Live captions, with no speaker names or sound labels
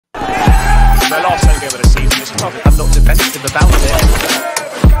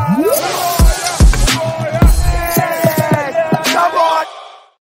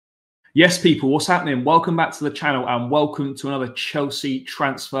Yes, people, what's happening? Welcome back to the channel and welcome to another Chelsea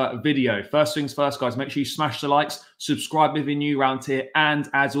transfer video. First things first, guys, make sure you smash the likes, subscribe if you're new around here, and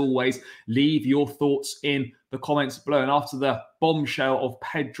as always, leave your thoughts in the comments below. And after the bombshell of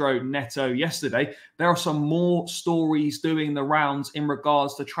Pedro Neto yesterday, there are some more stories doing the rounds in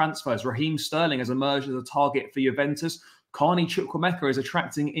regards to transfers. Raheem Sterling has emerged as a target for Juventus. Carney Chukwuemeka is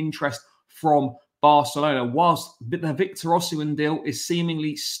attracting interest from Barcelona, whilst the Victor Osimhen deal is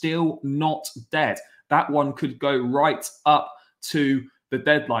seemingly still not dead. That one could go right up to the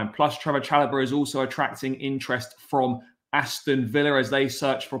deadline. Plus, Trevor Chalobah is also attracting interest from Aston Villa as they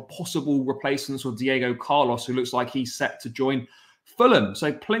search for possible replacements for Diego Carlos, who looks like he's set to join Fulham.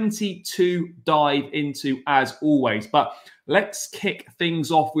 So plenty to dive into as always. But let's kick things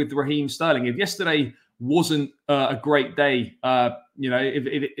off with Raheem Sterling. If yesterday wasn't a great day,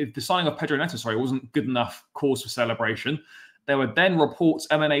 if the signing of Pedro Neto, wasn't good enough cause for celebration, there were then reports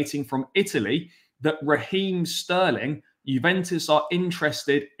emanating from Italy that Raheem Sterling, Juventus are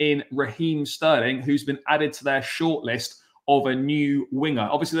interested in Raheem Sterling, who's been added to their shortlist of a new winger.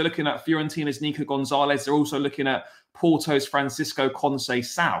 Obviously, they're looking at Fiorentina's Nico Gonzalez. They're also looking at Porto's Francisco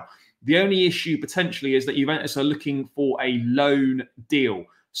Conceição. The only issue potentially is that Juventus are looking for a loan deal.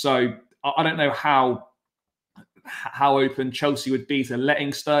 So I don't know how open Chelsea would be to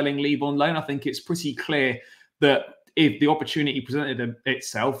letting Sterling leave on loan. I think it's pretty clear that if the opportunity presented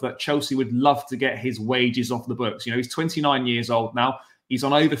itself, that Chelsea would love to get his wages off the books. You know, he's 29 years old now. He's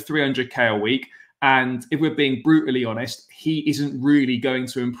on over 300k a week. And if we're being brutally honest, he isn't really going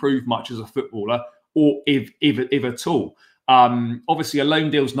to improve much as a footballer, or if at all. Obviously, a loan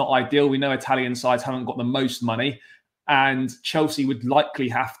deal is not ideal. We know Italian sides haven't got the most money, and Chelsea would likely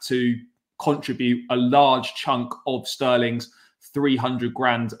have to contribute a large chunk of Sterling's 300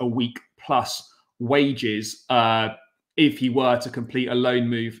 grand a week plus wages if he were to complete a loan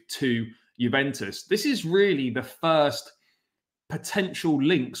move to Juventus. This is really the first potential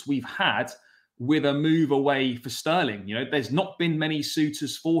links we've had with a move away for Sterling. You know, there's not been many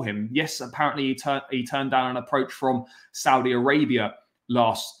suitors for him. Yes, apparently he turned down an approach from Saudi Arabia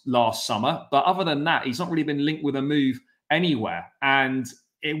last summer, but other than that, he's not really been linked with a move anywhere. And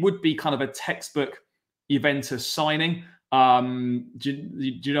it would be kind of a textbook Juventus signing. Do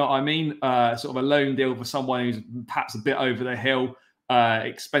you know what I mean? Sort of a loan deal for someone who's perhaps a bit over the hill,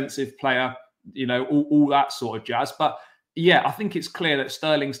 expensive player, you know, all that sort of jazz. But yeah, I think it's clear that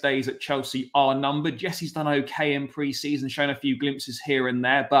Sterling's days at Chelsea are numbered. Yes, he's done okay in pre-season, shown a few glimpses here and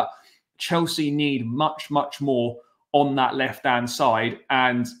there, but Chelsea need much, much more on that left-hand side.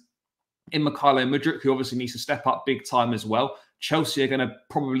 And in Mykhailo Mudryk, who obviously needs to step up big time as well, Chelsea are going to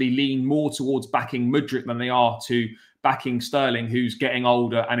probably lean more towards backing Mudryk than they are to backing Sterling, who's getting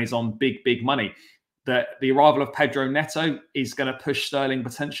older and is on big, big money. The arrival of Pedro Neto is going to push Sterling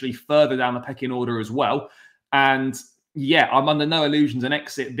potentially further down the pecking order as well. And yeah, I'm under no illusions an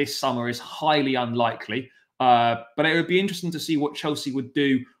exit this summer is highly unlikely. But it would be interesting to see what Chelsea would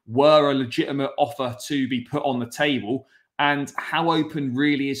do were a legitimate offer to be put on the table. And how open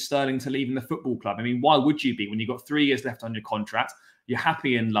really is Sterling to leaving the football club? I mean, why would you be when you've got 3 years left on your contract, you're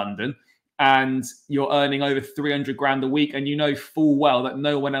happy in London, and you're earning over 300 grand a week, and you know full well that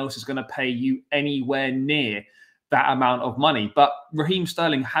no one else is going to pay you anywhere near that amount of money? But Raheem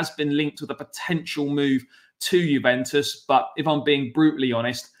Sterling has been linked with a potential move to Juventus. But if I'm being brutally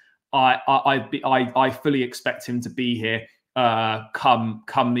honest, I fully expect him to be here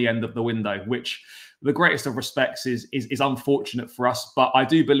come the end of the window, which, the greatest of respects, is unfortunate for us. But I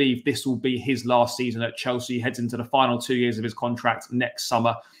do believe this will be his last season at Chelsea. He heads into the final 2 years of his contract next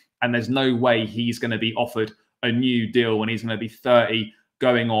summer, and there's no way he's going to be offered a new deal when he's going to be 30,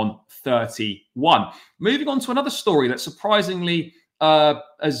 going on 31. Moving on to another story that surprisingly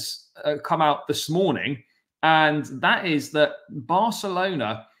has come out this morning, and that is that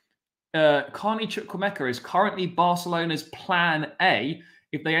Barcelona, Carney Chukwuemeka is currently Barcelona's plan A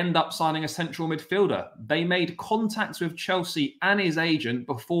if they end up signing a central midfielder. They made contacts with Chelsea and his agent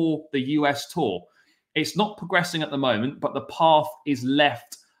before the US tour. It's not progressing at the moment, but the path is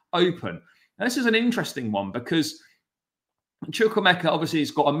left open. Now, this is an interesting one because Chukwuemeka obviously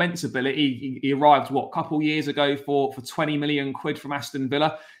has got immense ability. He arrived, a couple of years ago for 20 million quid from Aston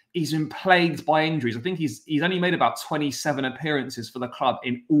Villa. He's been plagued by injuries. I think he's only made about 27 appearances for the club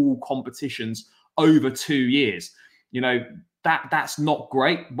in all competitions over 2 years. You know, that's not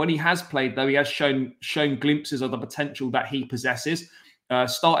great. When he has played, though, he has shown glimpses of the potential that he possesses.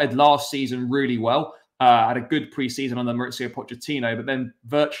 Started last season really well. Had a good pre-season under Mauricio Pochettino, but then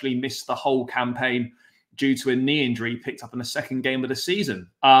virtually missed the whole campaign due to a knee injury picked up in the second game of the season.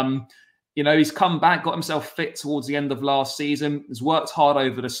 You know, he's come back, got himself fit towards the end of last season, has worked hard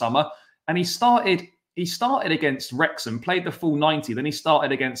over the summer. And he started against Wrexham, played the full 90, then he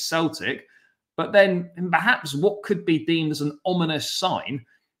started against Celtic. But then perhaps what could be deemed as an ominous sign,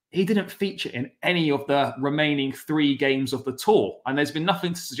 he didn't feature in any of the remaining 3 games of the tour. And there's been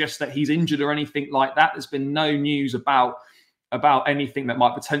nothing to suggest that he's injured or anything like that. There's been no news about anything that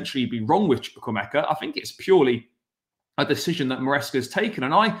might potentially be wrong with Chukwuemeka. I think it's purely a decision that Maresca's taken.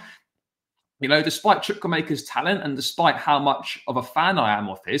 And despite Chukwuemeka's talent and despite how much of a fan I am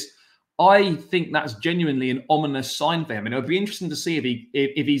of his, I think that's genuinely an ominous sign for him. And it'll be interesting to see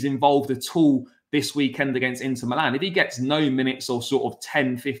if he's involved at all this weekend against Inter Milan. If he gets no minutes or sort of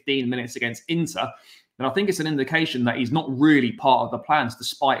 10, 15 minutes against Inter, then I think it's an indication that he's not really part of the plans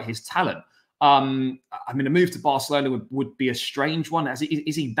despite his talent. A move to Barcelona would be a strange one. Is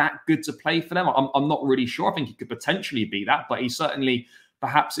he that good to play for them? I'm not really sure. I think he could potentially be that, but he certainly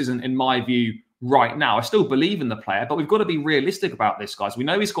perhaps isn't, in my view, right now. I still believe in the player, but we've got to be realistic about this, guys. We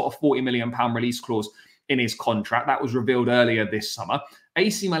know he's got a £40 million release clause in his contract. That was revealed earlier this summer.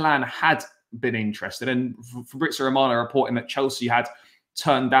 AC Milan had been interested, and Fabrizio Romano reporting that Chelsea had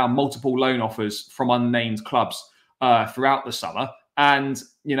turned down multiple loan offers from unnamed clubs throughout the summer. And,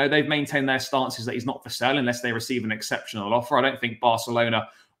 they've maintained their stances that he's not for sale unless they receive an exceptional offer. I don't think Barcelona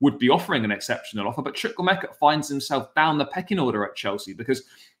would be offering an exceptional offer, but Chukwuemeka finds himself down the pecking order at Chelsea because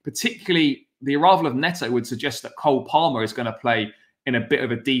particularly the arrival of Neto would suggest that Cole Palmer is going to play in a bit of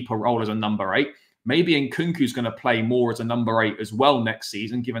a deeper role as a number 8. Maybe Nkunku's going to play more as a number 8 as well next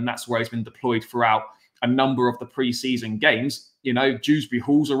season, given that's where he's been deployed throughout a number of the pre-season games. Dewsbury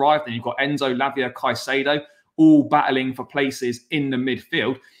Hall's arrived, and you've got Enzo, Lavia, Caicedo, all battling for places in the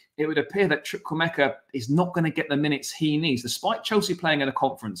midfield. It would appear that Chukwuemeka is not going to get the minutes he needs. Despite Chelsea playing in a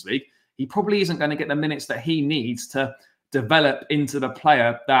Conference League, he probably isn't going to get the minutes that he needs to develop into the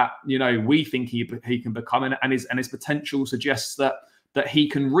player that we think he can become, and his potential suggests that he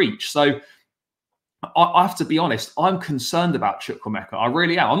can reach. So I have to be honest, I'm concerned about Chukwuemeka. I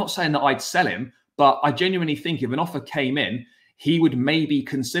really am. I'm not saying that I'd sell him, but I genuinely think if an offer came in, he would maybe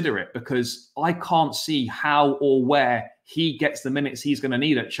consider it, because I can't see how or where he gets the minutes he's going to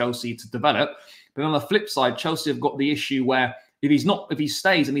need at Chelsea to develop. But on the flip side, Chelsea have got the issue where if he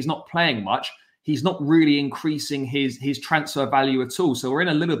stays and he's not playing much, he's not really increasing his transfer value at all. So we're in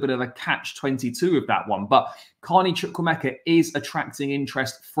a little bit of a catch-22 of that one. But Carney Chukwuemeka is attracting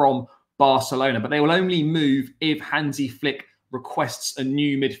interest from Barcelona, but they will only move if Hansi Flick requests a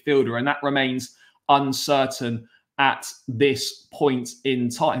new midfielder, and that remains uncertain at this point in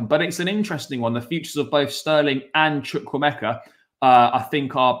time. But it's an interesting one. The futures of both Sterling and Chukwuemeka, I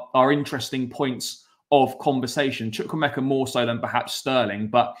think, are interesting points of conversation. Chukwuemeka more so than perhaps Sterling,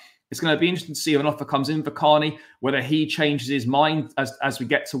 but it's going to be interesting to see if an offer comes in for Carney, whether he changes his mind as we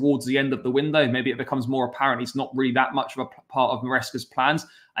get towards the end of the window. Maybe it becomes more apparent he's not really that much of a part of Maresca's plans,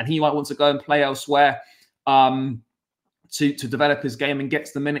 and he might want to go and play elsewhere to develop his game and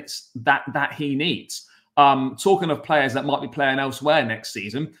gets the minutes that he needs. Talking of players that might be playing elsewhere next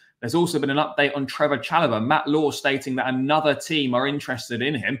season, there's also been an update on Trevor Chalobah. Matt Law stating that another team are interested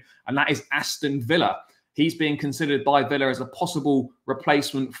in him, and that is Aston Villa. He's being considered by Villa as a possible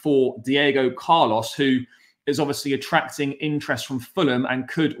replacement for Diego Carlos, who is obviously attracting interest from Fulham and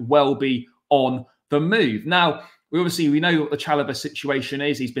could well be on the move. Now, we know what the Chalobah situation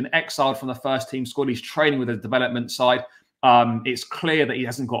is. He's been exiled from the first team squad. He's training with the development side. It's clear that he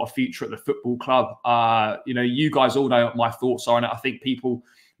hasn't got a future at the football club. You guys all know what my thoughts are on it. I think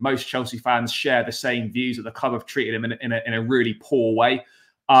most Chelsea fans share the same views, that the club have treated him in a really poor way.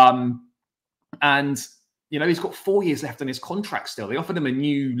 And he's got 4 years left on his contract still. They offered him a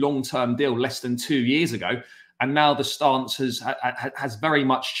new long-term deal less than 2 years ago. And now the stance has very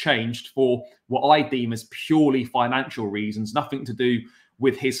much changed for what I deem as purely financial reasons, nothing to do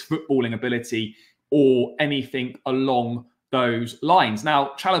with his footballing ability or anything along those lines.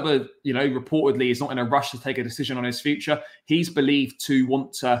 Now, Chalobah, reportedly is not in a rush to take a decision on his future. He's believed to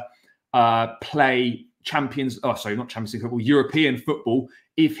want to play European football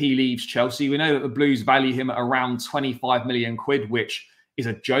if he leaves Chelsea. We know that the Blues value him at around 25 million quid, which is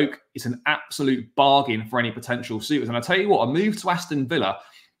a joke. It's an absolute bargain for any potential suitors. And I tell you what, a move to Aston Villa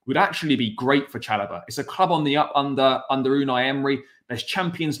would actually be great for Chalobah. It's a club on the up under Unai Emery. There's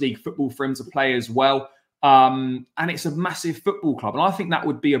Champions League football for him to play as well. And it's a massive football club. And I think that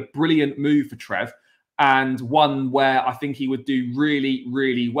would be a brilliant move for Trev, and one where I think he would do really,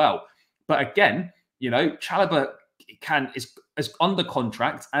 really well. But again, Chalobah is under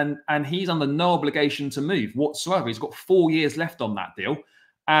contract and he's under no obligation to move whatsoever. He's got 4 years left on that deal,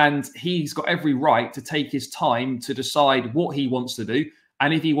 and he's got every right to take his time to decide what he wants to do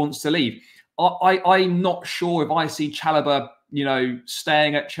and if he wants to leave. I'm not sure if I see Chalobah you know,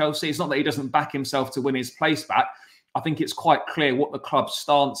 staying at Chelsea. It's not that he doesn't back himself to win his place back. I think it's quite clear what the club's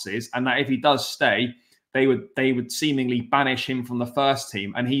stance is, and that if he does stay, they would seemingly banish him from the first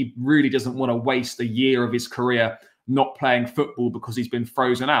team. And he really doesn't want to waste a year of his career not playing football because he's been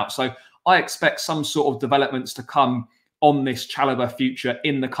frozen out. So I expect some sort of developments to come on this Chalobah future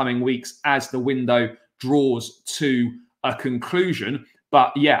in the coming weeks as the window draws to a conclusion.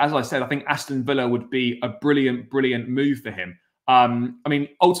 But yeah, as I said, I think Aston Villa would be a brilliant, brilliant move for him. I mean,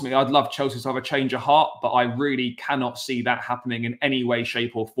 ultimately, I'd love Chelsea to have a change of heart, but I really cannot see that happening in any way,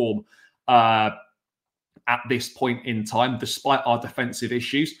 shape or form at this point in time, despite our defensive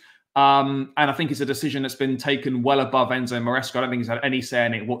issues. And I think it's a decision that's been taken well above Enzo Maresca. I don't think he's had any say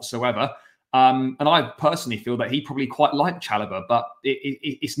in it whatsoever. And I personally feel that he probably quite liked Chalobah, but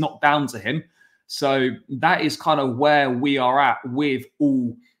it's not down to him. So that is kind of where we are at with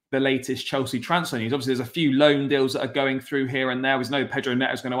all the latest Chelsea transfer news. Obviously, there's a few loan deals that are going through here and there. We know Pedro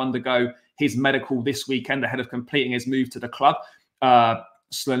Neto is going to undergo his medical this weekend ahead of completing his move to the club.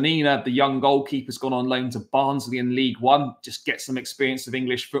 Slanina, the young goalkeeper, has gone on loan to Barnsley in League One. Just get some experience of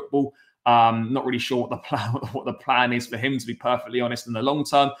English football. Not really sure what the plan is for him, to be perfectly honest, in the long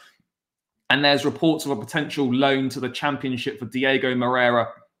term. And there's reports of a potential loan to the Championship for Diego Moreira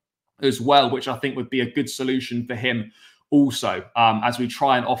as well, which I think would be a good solution for him also, as we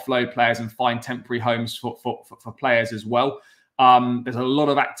try and offload players and find temporary homes for players as well. There's a lot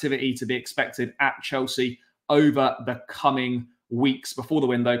of activity to be expected at Chelsea over the coming weeks before the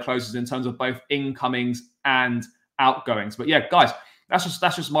window closes in terms of both incomings and outgoings. But yeah, guys, that's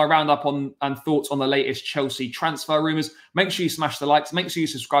just my roundup on and thoughts on the latest Chelsea transfer rumours. Make sure you smash the likes. Make sure you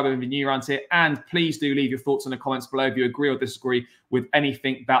subscribe if you're new around here. And please do leave your thoughts in the comments below if you agree or disagree with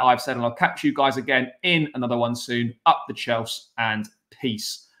anything that I've said. And I'll catch you guys again in another one soon. Up the Chelsea and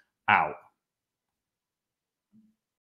peace out.